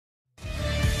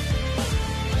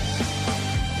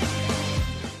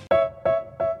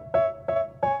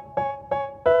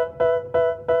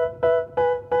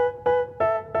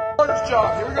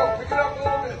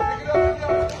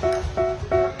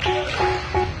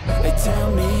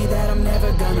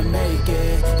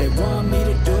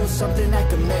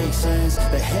make sense.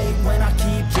 They hate when I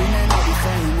keep dreaming I'll be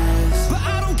famous, but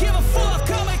I don't give a fuck,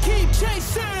 I'ma keep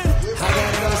chasing. I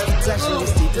got all this potential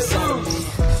that's deep inside of me,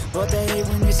 but they hate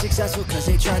when you're successful cause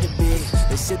they try to be.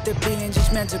 They sit there being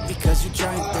judgmental because you're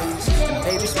trying things, and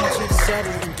they just want you to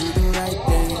settle and do the right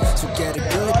thing. So get a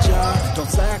good job, don't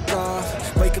slack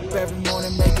off. Wake up every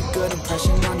morning, make a good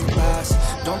impression on your boss.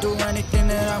 Don't do anything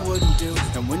that I wouldn't do,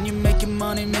 and when you're making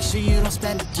money, make sure you don't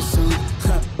spend it too soon.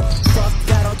 Fuck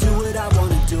that, I'll do what I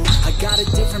wanna do. I got a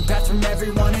different path from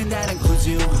everyone, and that includes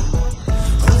you.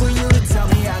 Who are you to tell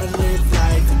me how to live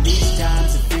life? And these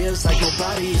times it feels like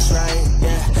nobody's right,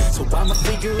 yeah. So I'ma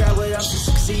figure out what else to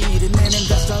succeed, and then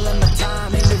invest all of my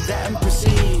time into that and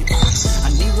proceed. I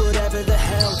need whatever the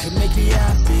hell can make me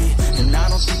happy, and I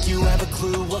don't think you have a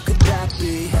clue what could that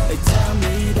be. They tell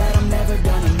me that I'm never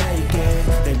gonna make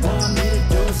it. They want me to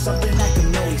do something that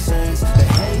can make sense. They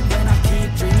hate when I keep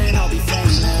dreaming I'll be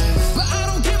famous, but I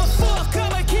don't give a fuck,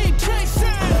 I'ma keep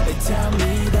chasing. They tell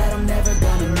me that I'm never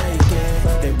gonna make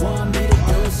it. They want me to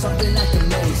do something that can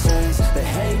make sense. They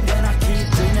hate when I keep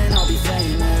dreaming I'll be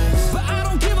famous, but I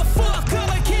don't give a fuck,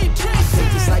 I'ma keep chasing. I think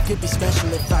this life could be special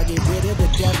if I get rid of the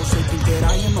devils. They think that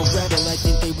I am a rebel, I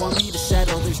think they want me to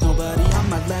settle. There's nobody on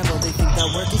my level, they think that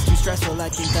work is too stressful. I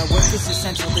think that work is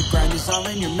essential, the grind is all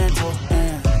in your mental,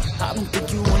 and I don't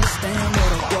think you understand what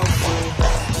I go through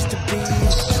just to be in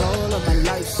control of my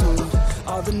life soon.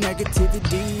 All the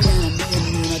negativity and I'm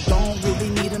immune. I don't really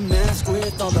need a mask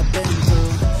with all I've been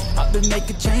through. I've been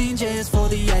making changes for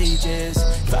the ages.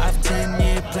 5-10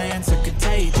 year plans are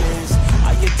contagious.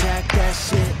 I attack that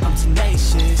shit, I'm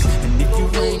tenacious, and if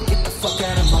you ain't, get the fuck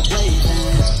out of my way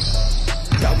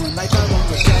then. Got one life, I won't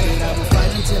regret it. I will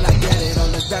fight until I get it. I'll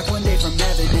look back one day from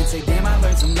heaven and say damn, I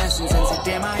learned some lessons, and say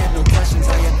damn, I had no questions.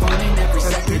 I had fun in every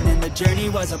second, and the journey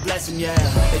was a blessing, yeah.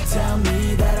 They tell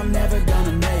me that I'm never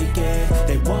gonna make it.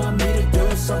 They want me to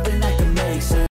do something